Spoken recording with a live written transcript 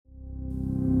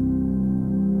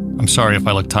I'm sorry if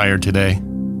I look tired today.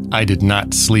 I did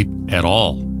not sleep at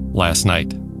all last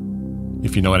night,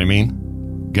 if you know what I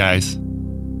mean. Guys,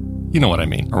 you know what I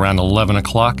mean. Around 11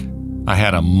 o'clock, I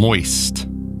had a moist,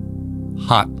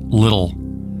 hot little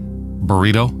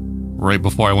burrito right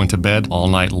before I went to bed. All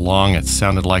night long, it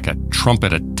sounded like a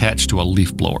trumpet attached to a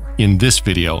leaf blower. In this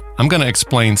video, I'm going to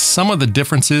explain some of the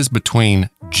differences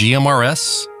between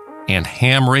GMRS and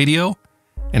ham radio,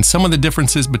 and some of the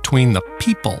differences between the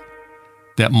people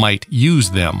that might use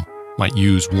them, might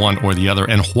use one or the other,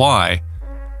 and why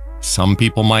some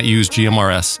people might use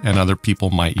GMRS and other people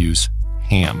might use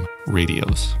ham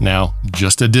radios. Now,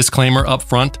 just a disclaimer up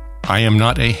front, I am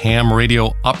not a ham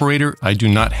radio operator. I do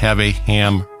not have a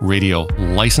ham radio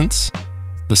license.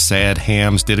 The sad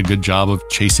hams did a good job of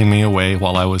chasing me away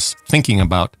while I was thinking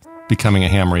about becoming a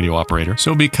ham radio operator.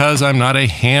 So because I'm not a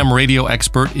ham radio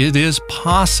expert, it is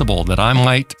possible that I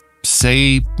might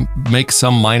make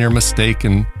some minor mistake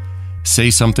and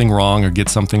say something wrong or get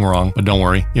something wrong. But don't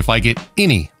worry, if I get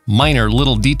any minor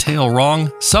little detail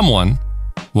wrong, someone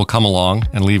will come along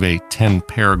and leave a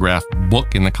 10-paragraph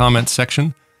book in the comments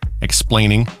section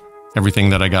explaining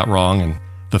everything that I got wrong and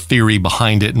the theory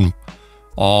behind it and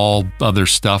all other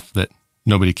stuff that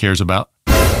nobody cares about.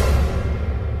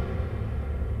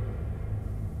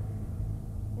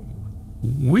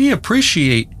 We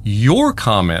appreciate your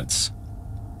comments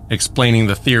explaining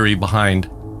the theory behind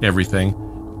everything.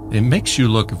 It makes you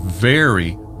look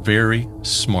very, very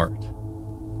smart.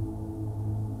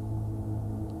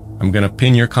 I'm going to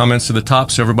pin your comments to the top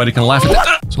so everybody can laugh at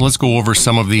that. So let's go over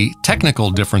some of the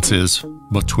technical differences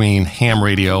between ham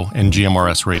radio and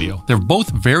GMRS radio. They're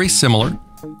both very similar.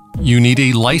 You need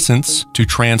a license to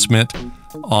transmit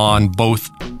on both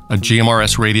a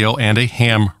GMRS radio and a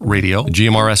ham radio. The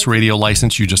GMRS radio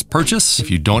license you just purchase. If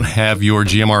you don't have your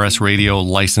GMRS radio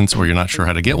license or you're not sure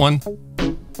how to get one,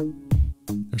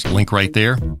 there's a link right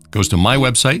there. It goes to my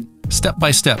website. Step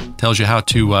by step tells you how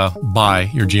to buy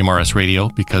your GMRS radio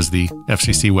because the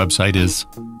FCC website is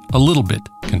a little bit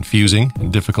confusing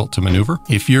and difficult to maneuver.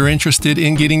 If you're interested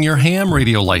in getting your ham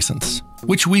radio license,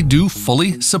 which we do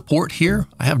fully support here,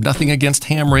 I have nothing against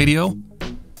ham radio.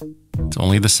 It's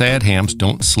only the sad hams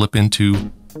don't slip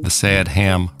into the sad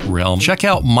ham realm. Check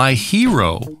out my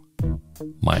hero,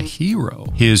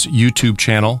 his YouTube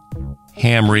channel,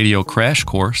 Ham Radio Crash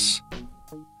Course.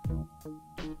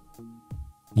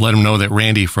 Let him know that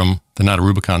Randy from the Not a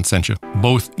Rubicon sent you.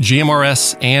 Both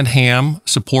GMRS and ham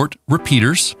support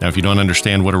repeaters. Now, if you don't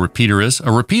understand what a repeater is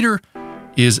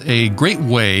a great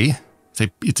way,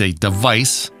 it's a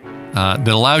device that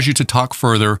allows you to talk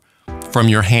further from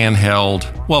your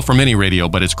handheld, well, from any radio,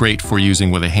 but it's great for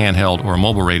using with a handheld or a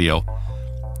mobile radio.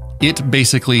 It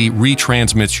basically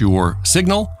retransmits your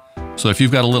signal. So if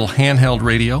you've got a little handheld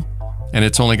radio and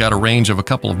it's only got a range of a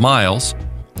couple of miles,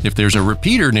 if there's a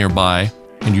repeater nearby,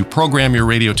 and you program your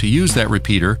radio to use that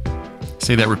repeater,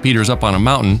 say that repeater's up on a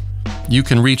mountain, you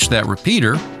can reach that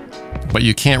repeater, but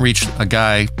you can't reach a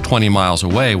guy 20 miles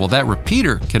away. Well, that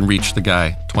repeater can reach the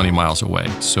guy 20 miles away.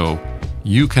 So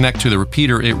you connect to the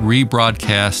repeater, it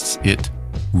rebroadcasts, it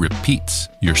repeats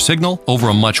your signal over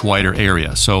a much wider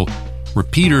area. So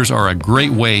repeaters are a great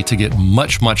way to get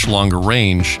much, much longer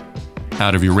range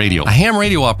out of your radio. A ham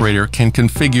radio operator can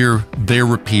configure their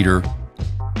repeater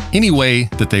any way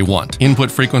that they want.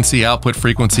 Input frequency, output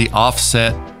frequency,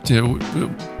 offset, they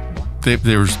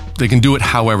can do it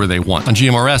however they want. On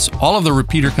GMRS, all of the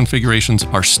repeater configurations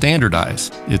are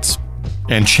standardized.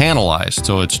 And channelized.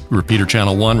 So it's repeater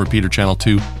channel 1, repeater channel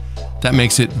 2. That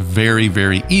makes it very,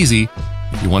 very easy.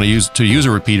 If you want to use a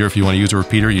repeater,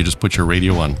 you just put your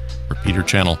radio on repeater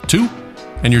channel 2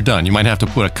 and you're done. You might have to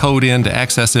put a code in to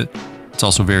access it. It's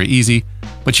also very easy,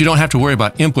 but you don't have to worry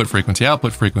about input frequency,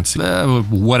 output frequency,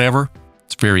 whatever.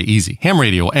 It's very easy. Ham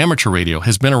radio, amateur radio,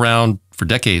 has been around for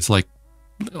decades, I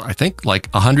think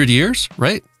 100 years,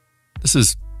 right? This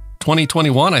is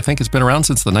 2021. I think it's been around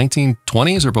since the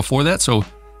 1920s or before that. So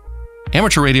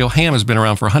amateur radio, ham, has been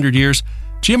around for 100 years.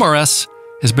 GMRS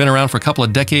has been around for a couple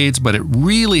of decades, but it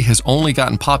really has only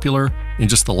gotten popular in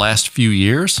just the last few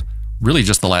years, really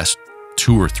just the last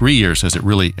 2 or 3 years has it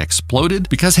really exploded.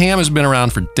 Because ham has been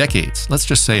around for decades, let's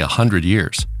just say 100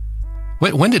 years.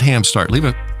 Wait, when did ham start?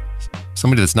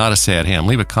 Somebody that's not a sad ham,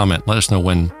 leave a comment. Let us know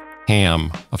when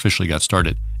ham officially got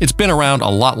started. It's been around a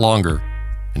lot longer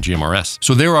than GMRS.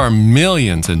 So there are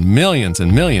millions and millions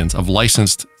and millions of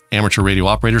licensed amateur radio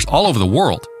operators all over the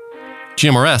world.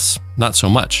 GMRS, not so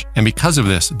much. And because of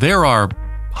this, there are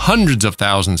hundreds of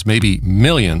thousands, maybe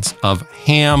millions of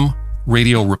ham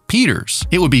radio repeaters.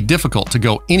 It would be difficult to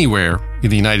go anywhere in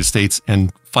the United States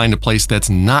and find a place that's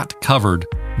not covered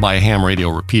by a ham radio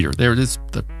repeater. There it is.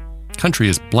 country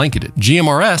is blanketed.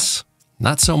 GMRS,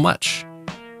 not so much.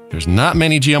 There's not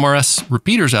many GMRS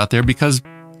repeaters out there because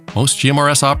most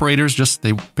GMRS operators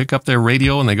they pick up their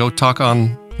radio and they go talk on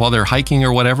while they're hiking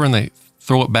or whatever, and they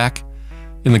throw it back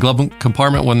in the glove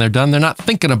compartment when they're done. They're not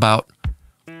thinking about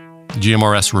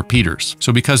GMRS repeaters.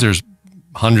 So because there's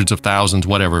hundreds of thousands,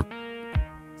 whatever,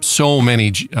 so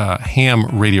many ham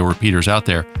radio repeaters out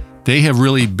there, they have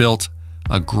really built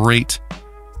a great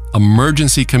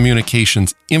emergency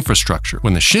communications infrastructure.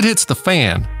 When the shit hits the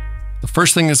fan, the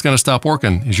first thing that's going to stop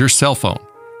working is your cell phone.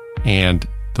 And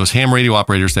those ham radio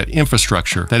operators, that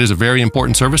infrastructure, that is a very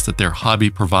important service that their hobby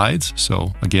provides.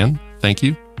 So again, thank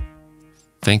you.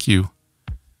 Thank you,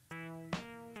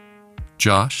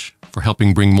 Josh, for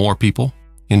helping bring more people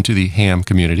into the ham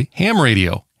community. Ham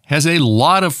radio has a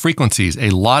lot of frequencies, a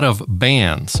lot of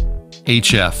bands: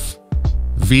 HF,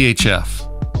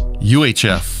 VHF,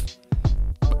 UHF,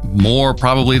 more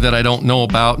probably that I don't know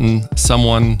about, and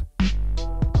someone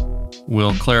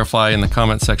will clarify in the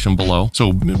comment section below.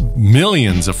 So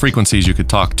millions of frequencies you could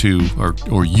talk to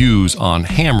or use on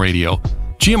ham radio.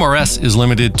 GMRS is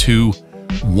limited to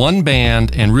one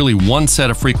band and really one set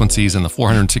of frequencies in the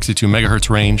 462 megahertz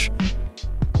range.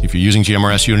 If you're using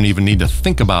GMRS, you don't even need to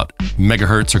think about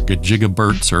megahertz or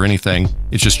gigahertz or anything.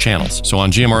 It's just channels. So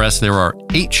on GMRS, there are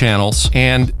 8 channels,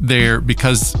 and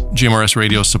because GMRS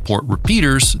radios support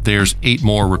repeaters, there's 8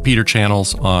 more repeater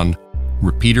channels on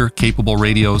repeater-capable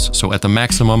radios. So at the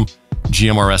maximum,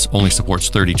 GMRS only supports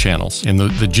 30 channels. And the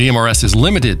GMRS is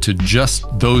limited to just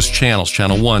those channels,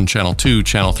 channel 1, channel 2,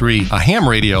 channel 3. A ham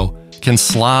radio can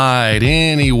slide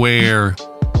anywhere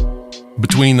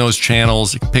between those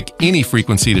channels. You can pick any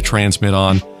frequency to transmit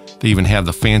on. They even have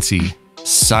the fancy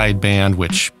sideband,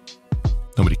 which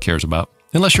nobody cares about.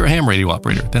 Unless you're a ham radio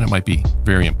operator, then it might be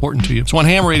very important to you. So on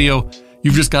ham radio,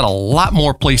 you've just got a lot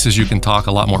more places you can talk,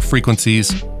 a lot more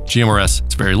frequencies. GMRS,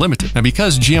 it's very limited. Now,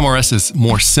 because GMRS is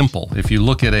more simple, if you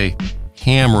look at a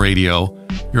ham radio,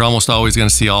 you're almost always going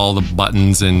to see all the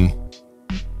buttons, and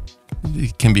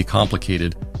it can be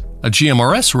complicated. A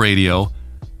GMRS radio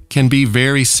can be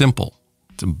very simple.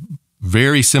 It's a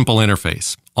very simple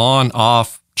interface. On,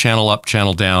 off, channel up,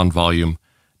 channel down, volume.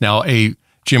 Now, a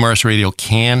GMRS radio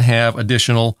can have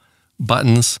additional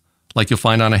buttons like you'll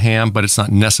find on a ham, but it's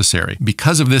not necessary.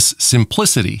 Because of this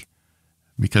simplicity,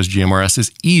 because GMRS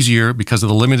is easier, because of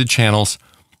the limited channels,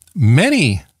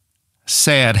 many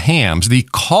sad hams, the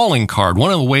calling card,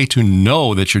 one of the ways to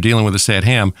know that you're dealing with a sad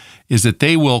ham is that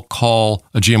they will call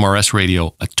a GMRS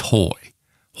radio a toy.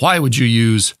 Why would you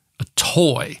use a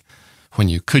toy when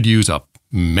you could use a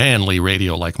manly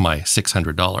radio like my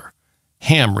 $600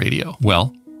 ham radio?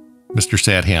 Well, Mr.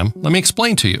 Sad Ham, let me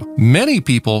explain to you. Many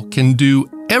people can do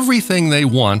everything they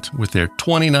want with their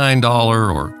 $29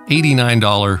 or $89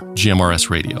 GMRS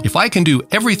radio. If I can do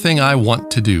everything I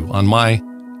want to do on my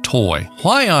toy,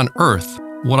 why on earth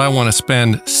would I want to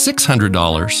spend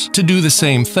 $600 to do the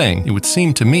same thing? It would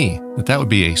seem to me that that would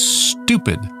be a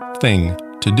stupid thing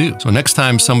to do. So next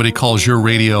time somebody calls your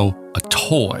radio a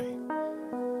toy,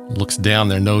 looks down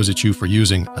their nose at you for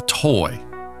using a toy,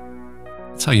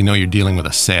 that's how you know you're dealing with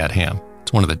a sad ham.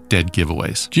 It's one of the dead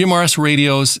giveaways. GMRS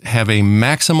radios have a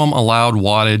maximum allowed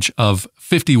wattage of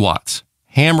 50 watts.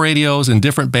 Ham radios in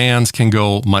different bands can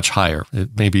go much higher.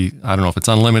 It may be, I don't know if it's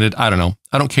unlimited. I don't know.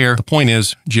 I don't care. The point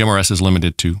is, GMRS is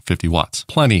limited to 50 watts.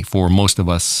 Plenty for most of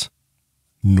us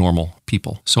normal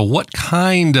people. So what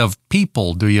kind of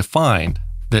people do you find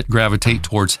that gravitate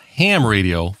towards ham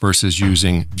radio versus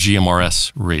using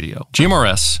GMRS radio?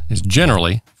 GMRS is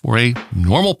generally for a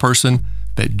normal person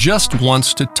that just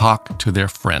wants to talk to their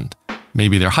friend.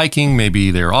 Maybe they're hiking,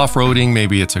 maybe they're off-roading,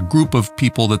 maybe it's a group of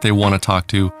people that they want to talk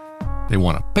to. They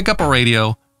want to pick up a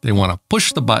radio, they want to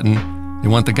push the button, they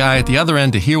want the guy at the other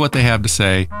end to hear what they have to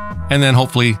say, and then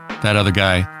hopefully that other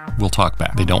guy will talk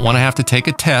back. They don't want to have to take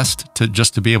a test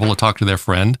just to be able to talk to their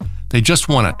friend. They just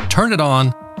want to turn it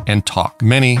on and talk.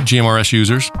 Many GMRS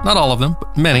users, not all of them,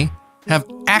 but many, have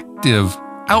active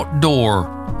outdoor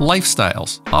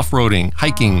lifestyles, off-roading,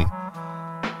 hiking,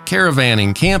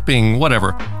 caravanning, camping,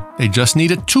 whatever. They just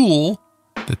need a tool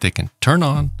that they can turn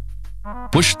on,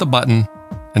 push the button,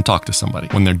 and talk to somebody.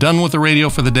 When they're done with the radio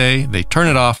for the day, they turn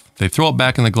it off, they throw it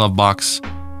back in the glove box,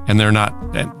 and they're not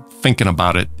thinking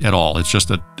about it at all. It's just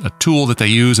a tool that they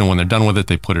use, and when they're done with it,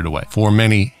 they put it away. For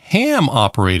many ham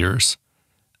operators,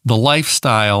 the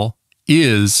lifestyle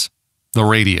is the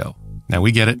radio. Now,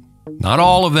 we get it. Not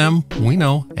all of them. We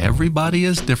know everybody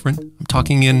is different. I'm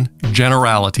talking in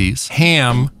generalities.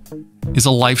 Ham is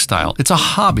a lifestyle. It's a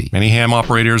hobby. Many ham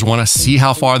operators want to see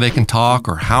how far they can talk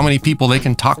or how many people they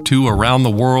can talk to around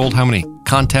the world, how many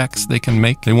contacts they can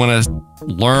make. They want to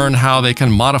learn how they can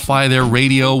modify their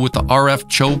radio with the RF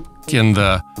choke and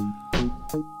the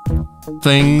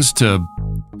things to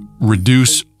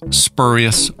reduce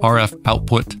spurious RF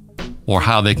output, or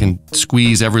how they can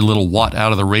squeeze every little watt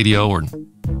out of the radio or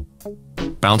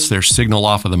bounce their signal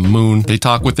off of the moon. They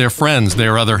talk with their friends,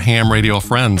 their other ham radio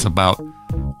friends, about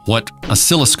what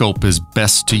oscilloscope is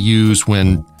best to use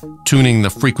when tuning the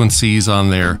frequencies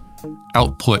on their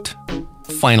output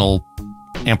final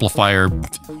amplifier,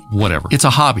 whatever. It's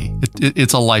a hobby.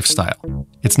 It's a lifestyle.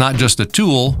 It's not just a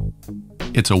tool,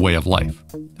 it's a way of life.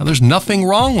 Now, there's nothing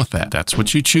wrong with that. That's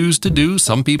what you choose to do.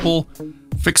 Some people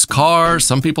fix cars,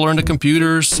 some people are into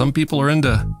computers, some people are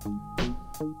into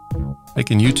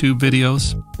making YouTube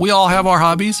videos. We all have our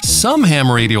hobbies. Some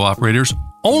ham radio operators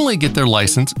only get their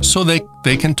license so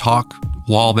they can talk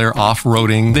while they're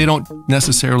off-roading. They don't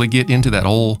necessarily get into that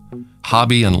whole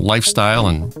hobby and lifestyle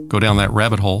and go down that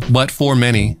rabbit hole. But for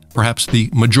many, perhaps the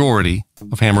majority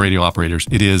of ham radio operators,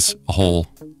 it is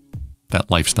that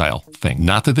lifestyle thing.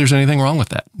 Not that there's anything wrong with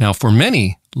that. Now, for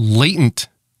many latent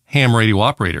ham radio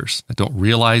operators that don't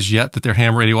realize yet that they're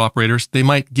ham radio operators, they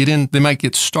might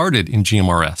get started in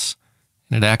GMRS,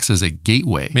 and it acts as a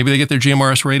gateway. Maybe they get their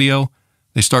GMRS radio,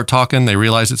 they start talking, they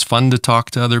realize it's fun to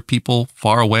talk to other people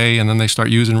far away, and then they start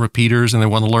using repeaters and they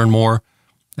want to learn more,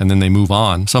 and then they move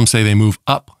on. Some say they move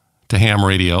up to ham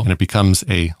radio and it becomes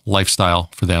a lifestyle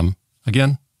for them.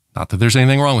 Again, not that there's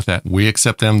anything wrong with that. We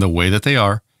accept them the way that they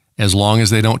are, as long as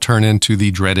they don't turn into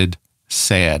the dreaded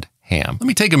sad ham. Let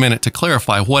me take a minute to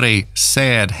clarify what a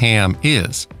sad ham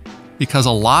is, because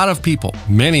a lot of people,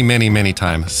 many, many, many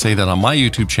times, say that on my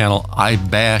YouTube channel, I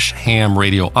bash ham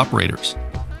radio operators.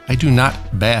 I do not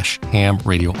bash ham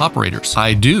radio operators.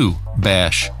 I do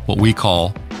bash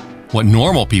what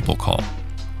normal people call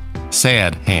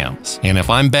sad hams. And if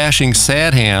I'm bashing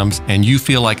sad hams and you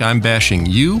feel like I'm bashing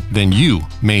you, then you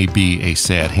may be a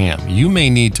sad ham. You may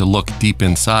need to look deep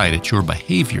inside at your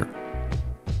behavior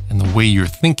and the way you're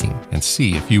thinking and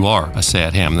see if you are a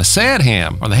sad ham. The sad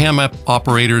ham are the ham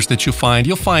operators that you'll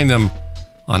find them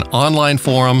on online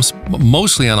forums,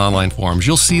 mostly on online forums.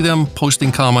 You'll see them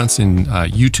posting comments in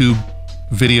YouTube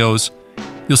videos.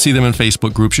 You'll see them in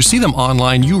Facebook groups. You see them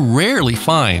online. You rarely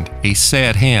find a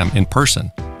sad ham in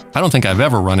person. I don't think I've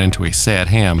ever run into a sad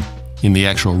ham in the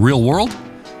actual real world.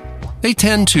 They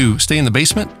tend to stay in the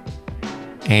basement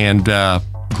and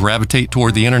gravitate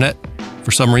toward the internet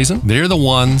for some reason. They're the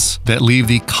ones that leave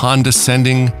the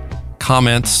condescending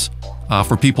comments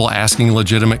for people asking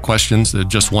legitimate questions that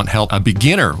just want help. A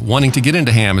beginner wanting to get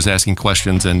into ham is asking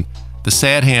questions, and the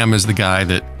sad ham is the guy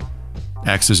that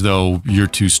acts as though you're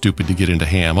too stupid to get into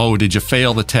ham. Oh, did you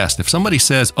fail the test? If somebody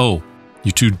says, oh,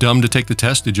 you too dumb to take the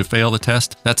test? Did you fail the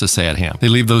test? That's a sad ham. They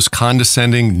leave those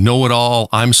condescending, know-it-all,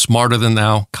 I'm smarter than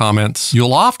thou comments.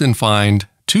 You'll often find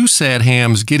two sad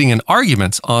hams getting in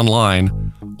arguments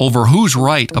online over who's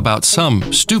right about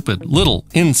some stupid, little,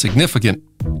 insignificant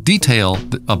detail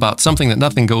about something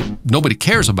that nobody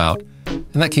cares about.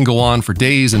 And that can go on for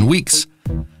days and weeks,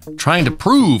 trying to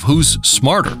prove who's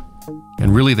smarter.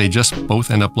 And really, they just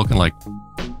both end up looking like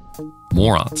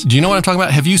morons. Do you know what I'm talking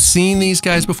about? Have you seen these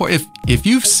guys before? If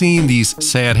you've seen these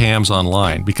sad hams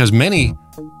online, because many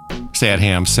sad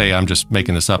hams say, I'm just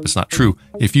making this up, it's not true.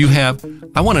 If you have,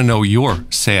 I want to know your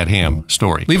sad ham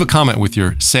story. Leave a comment with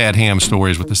your sad ham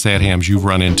stories, with the sad hams you've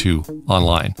run into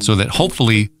online, so that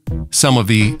hopefully some of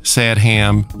the sad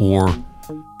ham or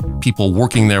people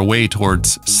working their way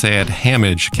towards sad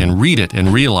hamage can read it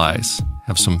and realize,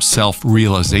 have some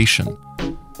self-realization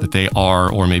that they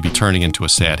are or maybe turning into a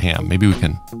sad ham. Maybe we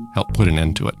can help put an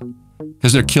end to it,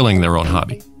 because they're killing their own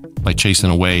hobby by chasing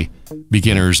away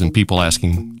beginners and people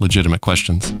asking legitimate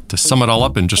questions. To sum it all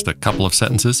up in just a couple of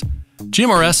sentences,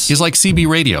 GMRS is like CB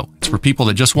radio. It's for people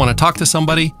that just want to talk to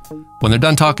somebody. When they're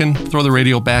done talking, throw the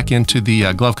radio back into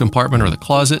the glove compartment or the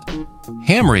closet.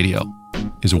 Ham radio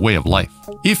is a way of life.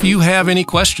 If you have any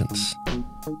questions,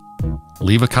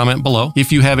 leave a comment below.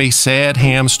 If you have a sad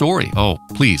ham story, oh,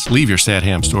 please leave your sad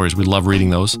ham stories. We love reading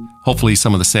those. Hopefully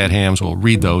some of the sad hams will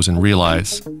read those and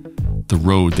realize the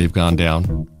road they've gone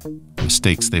down, the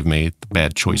mistakes they've made, the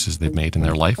bad choices they've made in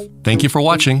their life. Thank you for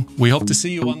watching. We hope to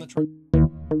see you on the trail.